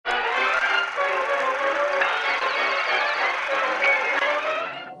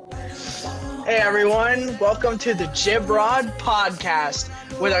Welcome to the JibRod Podcast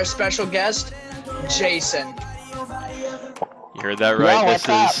with our special guest, Jason. You heard that right.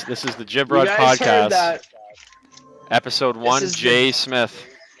 Yo, This is the JibRod Heard Podcast. that. Episode 1, Jay Smith.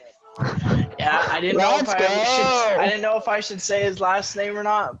 Yeah, I didn't know if I should say his last name or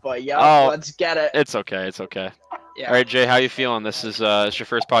not, but yeah, let's get it. It's okay. It's okay. Yeah. All right, Jay, how you feeling? This is it's your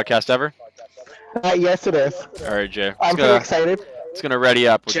first podcast ever? Yes, it is. All right, Jay. I'm pretty excited. It's gonna ready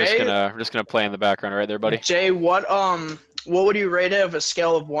up. We're Jay? just gonna play in the background, right there, buddy. Jay, what would you rate it of a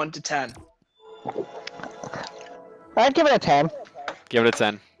scale of 1 to 10? I'd give it a 10. Give it a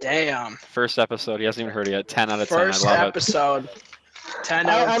 10. Damn. First episode. He hasn't even heard it yet. 10 out of 10. First I love episode. 10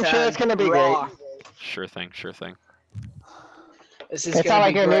 out of 10. I'm sure it's gonna be Raw. great. it. Sure thing. This is It's gonna not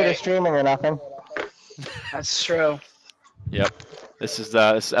like be you're new to great. streaming or nothing. That's true. Yep. This is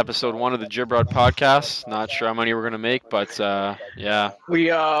episode 1 of the JibRod Podcast. Not sure how many we're gonna make, but yeah. We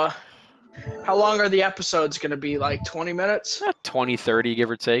how long are the episodes gonna be? Like 20 minutes? 20, 30, give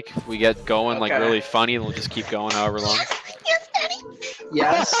or take. If we get going like Okay. really funny, we'll just keep going however long.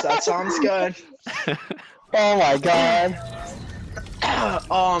 Yes, that sounds good. Oh my god.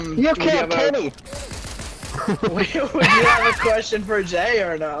 You would killed Kenny. Would you have a question for Jay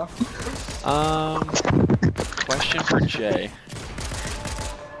or no? Question for Jay.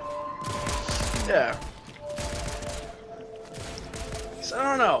 Yeah. So I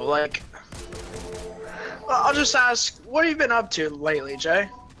don't know, like, I'll just ask, what have you been up to lately, Jay?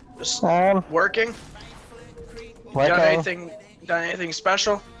 Just working? Working. Done anything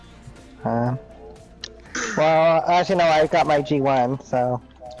special? Well, as you know, I got my G1, so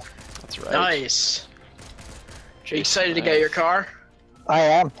That's right. Nice. Are you excited to get your car? I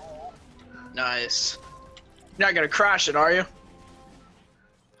am. Nice. You're not gonna crash it, are you?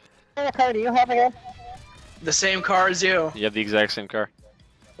 What kind of car do you have again? The same car as you. You have the exact same car.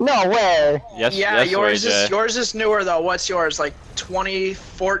 No way. Yes, Yeah, yes, Jay. yours is newer though. What's yours? Like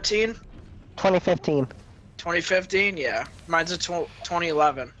 2014? 2015. 2015? Yeah. Mine's a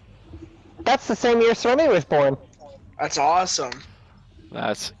 2011. That's the same year Stormy was born. That's awesome.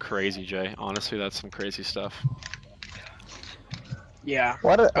 That's crazy, Jay. Honestly, that's some crazy stuff. Yeah.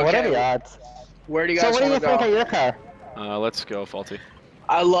 What are Okay. the odds? Where do you So guys what do you want to think go? of your car? Let's go, Faulty.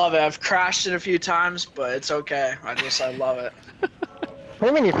 I love it. I've crashed it a few times, but it's okay. I love it. What do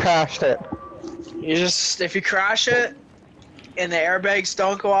you mean you crashed it? If you crash it and the airbags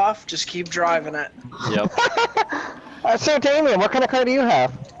don't go off, just keep driving it. Yep. So Damien, what kind of car do you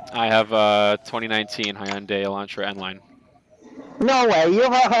have? I have 2019 Hyundai Elantra N-Line. No way, you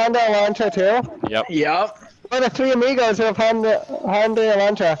have a Honda Elantra too? Yep. Yep. We're the three amigos who have Honda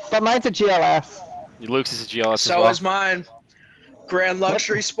Elantra, but mine's a GLS. Luke's is a GLS as So well. is mine. Grand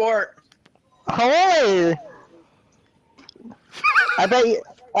Luxury Sport. Holy! I bet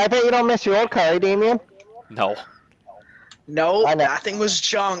you don't miss your old car, eh, Damien? No. No, I know. that thing was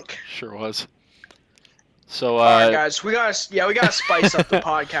junk. Sure was. So, Alright guys, we gotta spice up the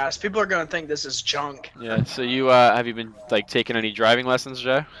podcast. People are gonna think this is junk. yeah, so you, have you been, like, taking any driving lessons,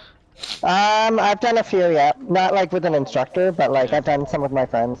 Jay? I've done a few, yeah. Not like with an instructor, but like I've done some with my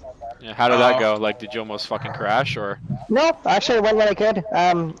friends. Yeah, how did that go? Like, did you almost fucking crash, or? No, actually it went really good.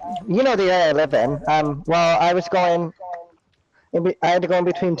 You know the area I live in. Well, I was going... I had to go in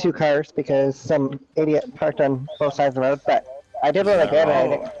between two cars because some idiot parked on both sides of the road, but I did really good,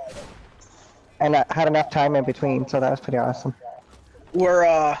 and I had enough time in between, so that was pretty awesome.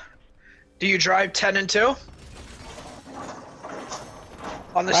 Do you drive 10 and 2?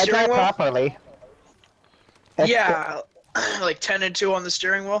 On the I steering drive wheel? properly. Yeah, like 10 and 2 on the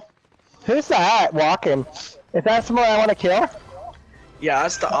steering wheel? Who's that walking? Is that someone I want to kill? Yeah,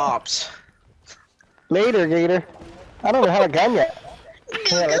 that's the ops. Later, Gator. I don't know how to gun yet.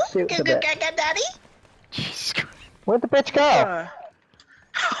 Here, let's shoot a bit. Daddy? Jesus Christ. Where'd the bitch go?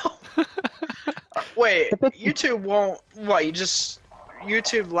 Wait, YouTube won't. What?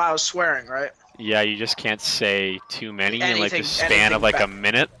 YouTube allows swearing, right? Yeah, you just can't say too many in, like, the Anything- span of, like, a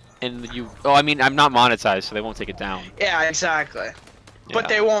minute. And you... Oh, I mean, I'm not monetized, so they won't take it down. Yeah, exactly. But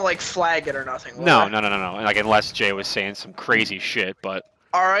Yeah. they won't like flag it or nothing. Will No. they? Like, unless Jay was saying some crazy shit, but...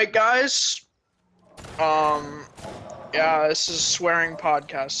 All right, guys. Yeah, this is a swearing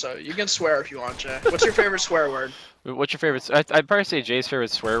podcast, so you can swear if you want, Jay. What's your favorite swear word? What's your favorite... I'd probably say Jay's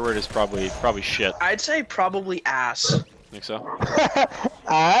favorite swear word is probably shit. I'd say probably ass. Think so?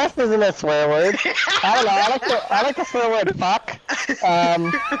 Ass isn't a swear word. I don't know. I like the swear word fuck.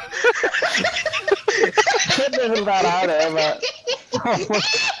 Shit isn't that either, but.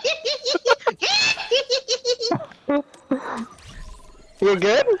 You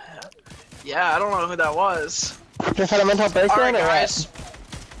good? Yeah, I don't know who that was. Just had a mental breakdown. All right, or what? guys.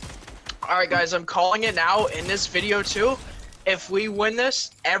 Alright guys, I'm calling it now in this video too. If we win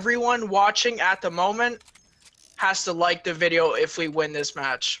this, everyone watching at the moment has to like the video if we win this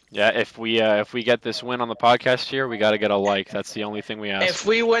match. Yeah, if we get this win on the podcast here, we got to get a like. That's the only thing we ask. If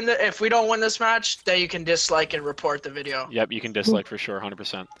we don't win this match, then you can dislike and report the video. Yep, you can dislike for sure,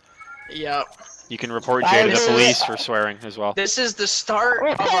 100%. Yep. You can report Jay to the police for swearing as well. This is the start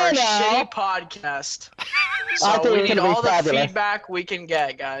of our shitty podcast. So we need all the feedback we can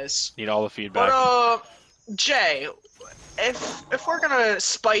get, guys. Need all the feedback. But Jay, if we're gonna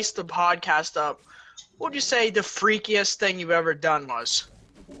spice the podcast up, what would you say the freakiest thing you've ever done was?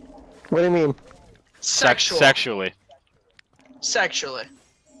 What do you mean? Sexually.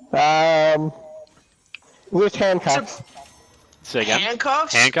 With handcuffs. Say again?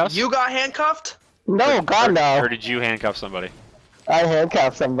 Handcuffs? Handcuffs? You got handcuffed? No, God no. Or did you handcuff somebody? I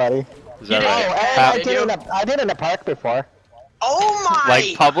handcuffed somebody. Is that You right? did? I did in a park before. Oh my!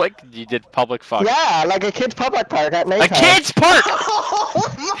 Like public? You did public fuck? Yeah, like a kid's public park at night. A kid's park!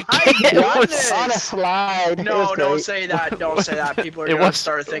 Oh my It was- goodness! On a slide. It No, was don't great. say that. Don't say that. People are It gonna was.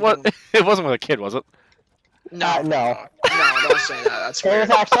 start thinking. It wasn't with a kid, was it? No, No. no, don't say that. That's It weird.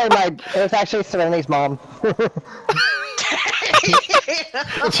 was actually Serenity's mom. You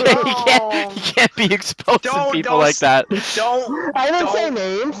can't be exposing people like that. Don't. I didn't Don't- say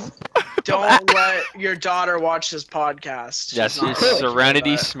names. Don't let your daughter watch this podcast. Yes, She's not gonna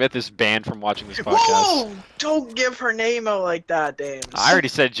Serenity do that. Smith is banned from watching this podcast. Whoa! Don't give her name out like that, Dames. I already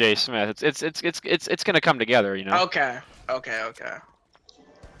said Jay Smith. It's gonna come together, you know. Okay.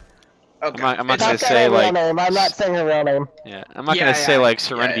 I'm not gonna Not say her real like name. I'm not saying her real name. yeah. I'm not Yeah, gonna say yeah, like yeah,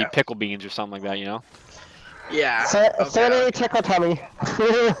 Serenity yeah. Pickle Beans or something like that, you know. Yeah. Serenity Tickle Tummy.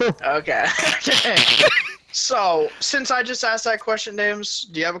 Okay. So, since I just asked that question, Dames,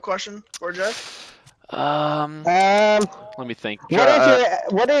 do you have a question for Jeff? Let me think.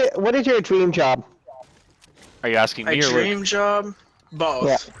 What is your dream job? Are you asking A me or dream job? Both.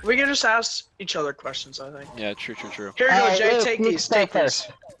 Yeah. We can just ask each other questions, I think. Yeah, true. Here you go, Jay. Luke, Take you these. start Take these.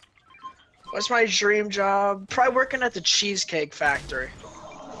 What's my dream job? Probably working at the Cheesecake Factory.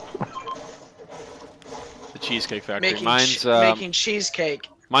 The Cheesecake Factory. Mine's cheesecake.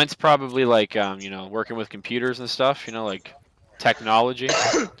 mine's probably like you know, working with computers and stuff, you know, like technology.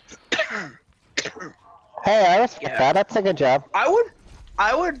 Hey, I respect Yeah. that. That's a good job. I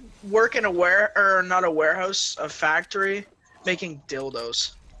would work in a not a warehouse, a factory, making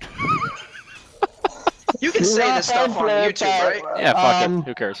dildos. You can say this stuff on YouTube, right? Yeah, fuck it.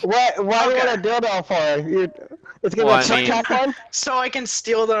 Who cares? Why do you Okay. want a dildo for? It's gonna Well, be a I mean- TikTok one? So I can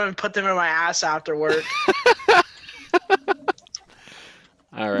steal them and put them in my ass after work.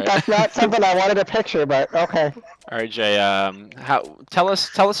 All right. That's not something I wanted to picture, but okay. All right, Jay. Tell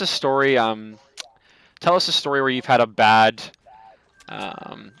us a story. Tell us a story where you've had a bad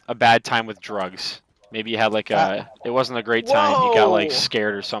time with drugs. Maybe you had like it wasn't a great time. You got like Whoa.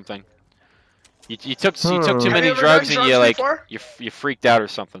 scared or something. You took too Have you many ever drugs done and you drugs like before? you freaked out or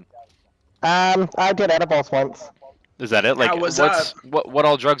something. I did edibles once. Is that it? Like How was what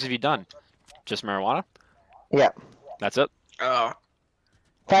all drugs have you done? Just marijuana? Yeah. That's it? Oh.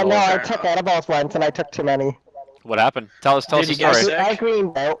 But no, I fair took enough. edibles once and I took too many. What happened? Tell us Did the you get story. sick? I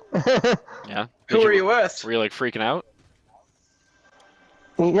greened out. Yeah. Who were you with? Were you like freaking out?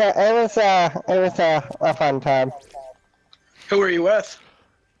 Yeah, it was a fun time. Who were you with?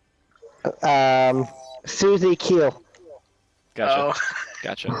 Susie Q. Gotcha.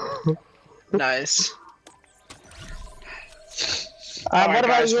 Gotcha. Oh, nice. What about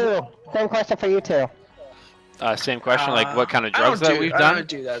guys, you? Same question for you too. Same question. Like what kind of I drugs don't that do- we've I done? don't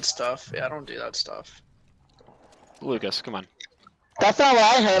do that stuff. Yeah, I don't do that stuff. Lucas, come on. That's not what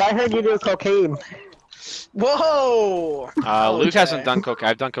I heard. I heard you do cocaine. Whoa! Luke hasn't Okay. done cocaine.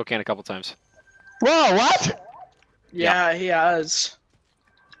 I've done cocaine a couple times. Whoa, what? Yeah, he has.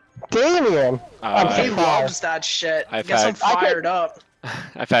 Damien. He I've- loves that shit. I've Gets him had- fired up.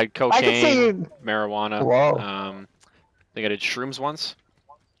 I've had I can see cocaine, you. marijuana. Whoa. I think I did shrooms once.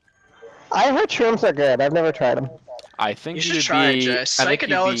 I heard shrooms are good. I've never tried them. I think You should you'd try it, be. Jay. I think you'd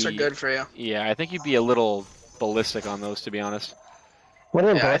Psychedelics are be- good for you. Yeah, I think you'd be a little ballistic on those, to be honest. What do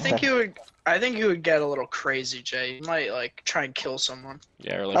you mean, Yeah, I ballistic? think you would. I think you would get a little crazy, Jay. You might like try and kill someone.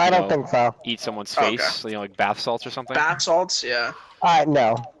 Yeah, or like I you don't know, think so. eat someone's Okay. face, you know, like bath salts or something. Bath salts, yeah.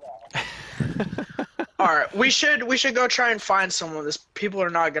 No. All right, we should go try and find someone. This people are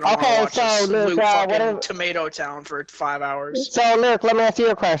not gonna Okay, want to watch so, us Luke, loot what fucking if- Tomato Town for 5 hours. So, Luke, let me ask you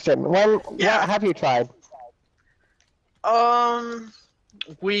a question. Yeah. What have you tried?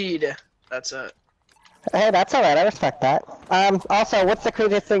 Weed. That's it. Hey, that's alright. I respect that. Also, what's the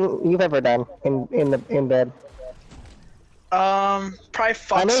craziest thing you've ever done in bed? Probably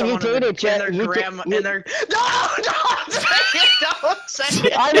fuck I know you someone in, dated their you grandma. you- In their no, don't say it. Don't say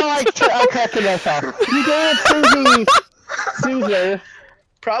it. I know I'm correcting myself. You dated Susie.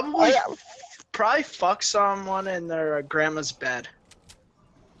 Probably, Oh, probably fuck someone in their grandma's bed.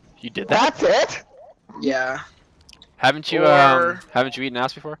 You did that? That's it? Yeah. Haven't you haven't you eaten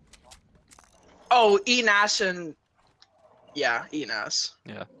ass before? Oh, eating ass and yeah, eating ass.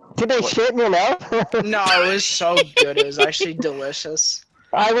 Did they What? shit in your mouth? No, it was so good. It was actually delicious.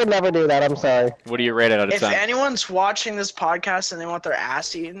 I would never do that, I'm sorry. What do you rate it out of If 10? anyone's watching this podcast and they want their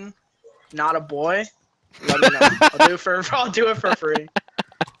ass eaten, not a boy, let me know. I'll do it for free.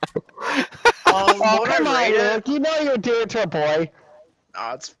 Oh, What would come I on, rate it? Luke. You know you would do it to a boy.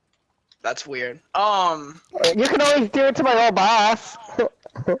 Oh, that's weird. You can always do it to my old boss.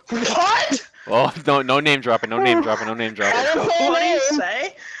 What? Well, no name dropping, no name dropping, no name I dropping. didn't say a What do you name.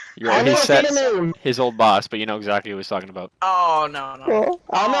 say? You're I right. He never said said a name. his old boss, but you know exactly who he's talking about. Oh no.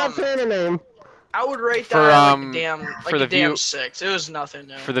 I'm not saying a name. I would rate For, that for the a damn view- 6. It was nothing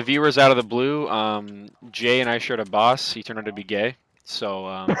new. For the viewers out of the blue, Jay and I shared a boss. He turned out to be gay.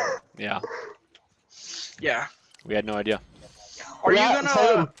 So, yeah, Yeah. we had no idea. Are Yeah, you gonna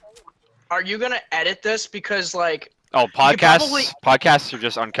same. Are you gonna edit this because like Oh, could podcasts. probably- Podcasts are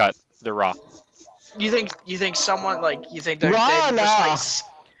just uncut. They're raw. you think someone like you think they're, Raw, they just nah. like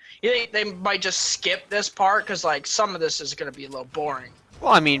you think they might just skip this part because like some of this is gonna be a little boring.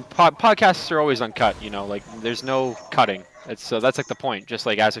 Well, I mean, podcasts are always uncut. You know, like there's no cutting. It's that's like the point. Just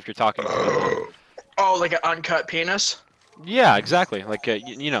like as if you're talking to people. Oh, like an uncut penis? Yeah, exactly. Like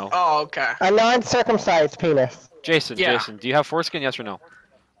you know, Oh, okay. A non-circumcised penis. Jason. Yeah. Jason, do you have foreskin? Yes or no?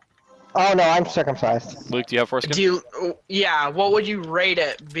 Oh no, I'm circumcised. Luke, do you have foreskin? Do you? Yeah. What would you rate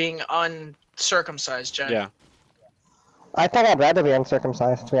it being uncircumcised, Jen? Yeah. I think I'd rather be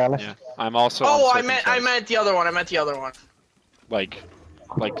uncircumcised, to be honest. Yeah. I'm also. Oh, I uncircumcised. meant the other one. I meant the other one. Like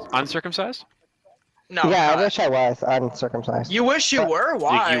uncircumcised? No. Yeah, I cut. wish I was uncircumcised. You wish you were?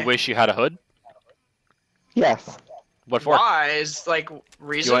 Why? You wish you had a hood? Yes. What for? Why? Is like Do you want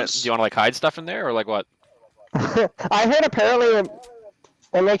reasons? to like hide stuff in there or like what? I heard apparently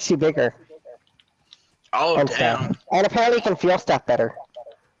it makes you bigger Oh and damn. stuff. And apparently you can feel stuff better.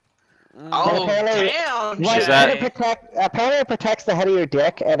 Oh apparently- damn. Like, Is that- apparently it protects the head of your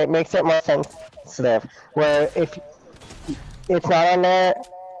dick and it makes it more sensitive. Where if it's not on there,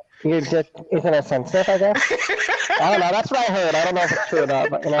 your dick isn't as sensitive, I guess. I don't know, that's what I heard. I don't know if it's true or not,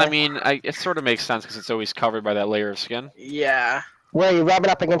 but you know. I mean, it sort of makes sense because it's always covered by that layer of skin. Yeah. Where you rub it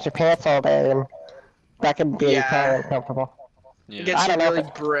up against your pants all day and that can be Yeah. kind of uncomfortable. Yeah. It gets I you don't know really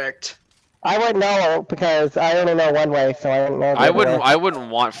if bricked. I wouldn't know because I only know one way, so I wouldn't know. the I other wouldn't. way. I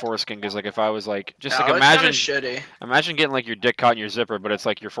wouldn't want foreskin because like if I was like just No, like it's kinda imagine shitty. getting like your dick caught in your zipper, but it's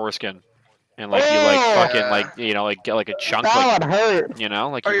like your foreskin, and like you like Yeah. fucking like you know like get like a chunk That like would hurt. you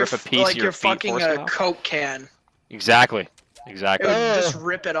know like Or you you're rip a piece like of your you're feet fucking foreskin a off. Coke can. Exactly. It Exactly. would Ugh. just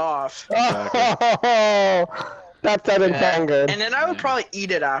rip it off. Exactly. Oh, that doesn't sound good. And then I would Yeah. probably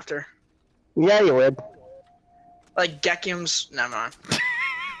eat it after. Yeah, you would. Like Gekim's. Never mind.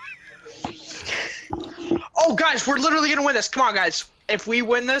 Oh, guys, we're literally gonna win this. Come on, guys. If we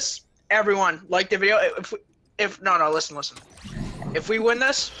win this, everyone like the video. Listen. If we win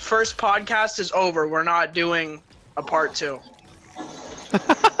this, first podcast is over. We're not doing a part 2.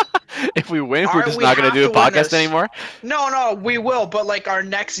 If we win, we're Alright, just we not gonna have do a to win podcast this. anymore. No, we will. But like our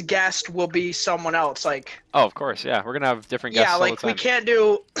next guest will be someone else. Like Oh, of course. Yeah, we're gonna have different guests yeah, all like the time.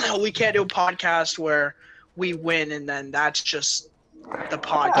 we can't do a podcast where we win and then that's just the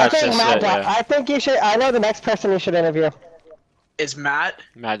podcast. I That's think just Matt. it, yeah. I think you should. I know the next person you should interview. Is Matt?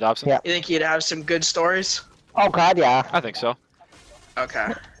 Matt Dobson. Yeah. You think he'd have some good stories? Oh God, yeah. I think so.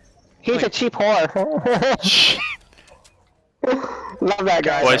 Okay. He's Wait. a cheap whore. Love that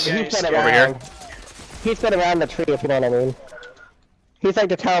guy. Boys, He's been over around. here. He's been around the tree, if you know what I mean. He's like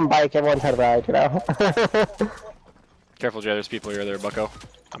the town bike everyone's had a ride, you know. Careful, Jay. There's people here. There, Bucko.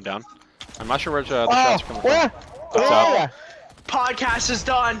 I'm down. I'm not sure where the Oh, shots are coming from. yeah. What's up? Yeah. Podcast is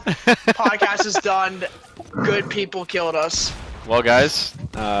done. Podcast is done. Good people killed us. Well, guys,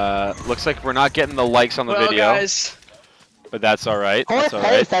 looks like we're not getting the likes on the Well, video, guys, but that's all right. Fourth That's all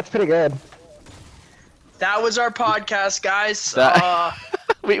place, right. that's pretty good. that was our podcast, guys. That-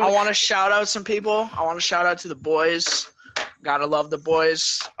 We- I want to shout out some people. I want to shout out to the boys. Gotta love the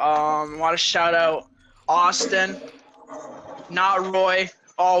boys. I want to shout out Austin, not Roy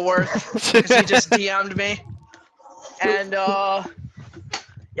Allworth, because he just DM'd me. And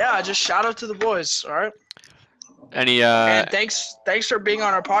yeah, just shout out to the boys. All right. Any And thanks for being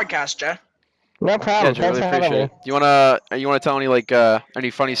on our podcast, Jay. No yeah, problem. Jay, Thanks really for having appreciate me. it. You wanna tell any any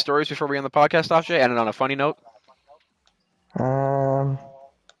funny stories before we end the podcast off, Jay? End it on a funny note.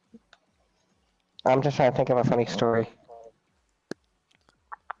 I'm just trying to think of a funny story.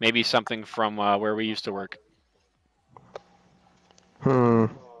 Maybe something from where we used to work. I'm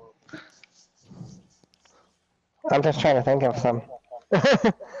just trying to think of some.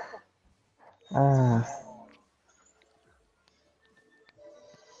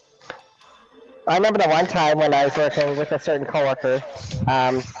 I remember the one time when I was working with a certain coworker.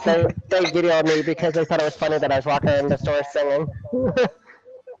 They videoed me because they thought it was funny that I was walking in the store singing. What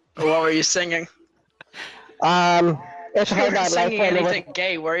were you singing? It's a You hard weren't not life. singing when it anything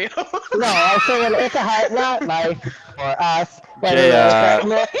gay, were you? No, I was singing "It's a Hard Not Life for Us." Jay,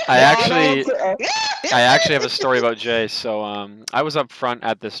 I actually have a story about Jay. So I was up front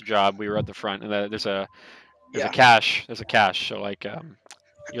at this job. We were at the front, and there's a cash. There's a cash. So like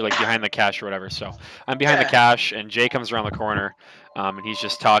you're like behind the cash or whatever. So I'm behind the cash, and Jay comes around the corner, and he's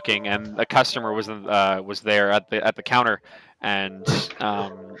just talking, and a customer was there at the counter, and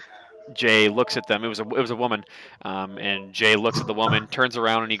Jay looks at them. It was a woman, and Jay looks at the woman, turns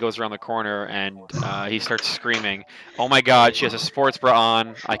around, and he goes around the corner, and he starts screaming, "Oh my God! She has a sports bra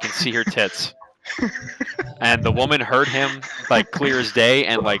on. I can see her tits." And the woman heard him like clear as day,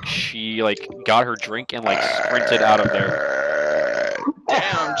 and like she like got her drink and like sprinted out of there.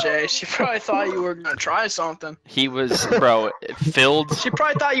 Damn, Jay. She probably thought you were gonna try something. He was, bro, it filled. She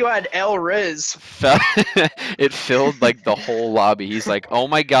probably thought you had El Riz. It filled like the whole lobby. He's like, "Oh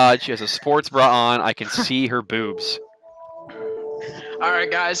my God, she has a sports bra on. I can see her boobs." All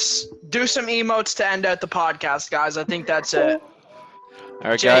right, guys, do some emotes to end out the podcast, guys. I think that's it. All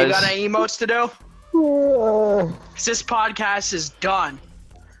right, Jay, guys. you got any emotes to do? 'Cause this podcast is done.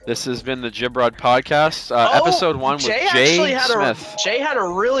 This has been the JibRod Podcast, episode 1 with Jay Smith. Jay had a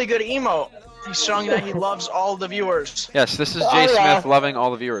really good emote. He's showing that he loves all the viewers. Yes, this is Jay Smith loving all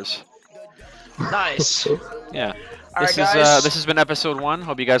the viewers. Nice. Yeah. All right, guys. This has been episode 1.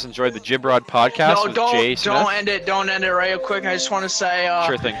 Hope you guys enjoyed the JibRod Podcast with Jay Smith. Don't end it real quick. I just want to say.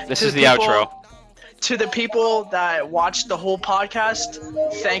 Sure thing. This is the outro. To the people that watched the whole podcast,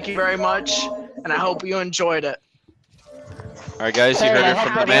 thank you very much, and I hope you enjoyed it. All right, guys, you heard it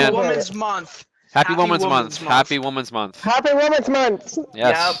from the man. Happy Women's Month. Happy Women's Month. Happy Women's Month. Happy Women's Month.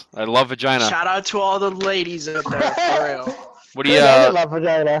 Yes, I love vagina. Shout out to all the ladies out there, for real. What do you love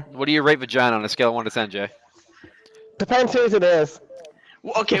vagina. What do you rate vagina on a scale of 1 to 10, Jay? Depends whose it is.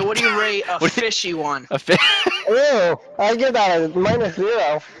 Okay, what do you rate a fishy one? Ew, I give that a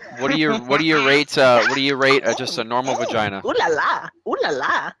 -0. What do you rate just a normal vagina? Ooh la la. Ooh la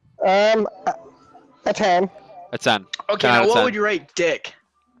la. A 10. A 10. Okay, 10 now out of what 10. would you rate dick?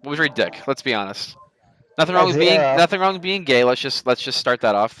 What would you rate dick? Let's be honest. Nothing wrong with being gay. Let's just start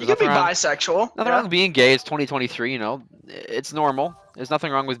that off. You can be bisexual. Nothing wrong with being gay. It's 2023. You know, it's normal. There's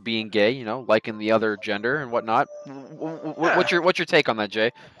nothing wrong with being gay. You know, liking the other gender and whatnot. What's your take on that,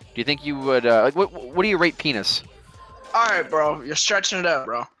 Jay? Do you think you would? What do you rate penis? All right, bro. You're stretching it out,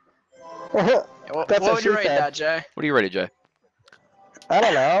 bro. What would you rate that, Jay? What do you rate it, Jay? I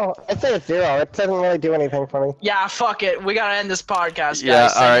don't know. I'd say it's 0. It doesn't really do anything for me. Yeah, fuck it. We gotta end this podcast, guys. Yeah, all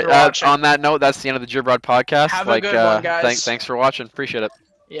Thank you for right. watching. On that note, that's the end of the JibRod Podcast. Have a good one, guys. Thanks for watching. Appreciate it.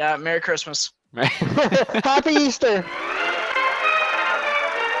 Yeah, Merry Christmas. Happy Easter.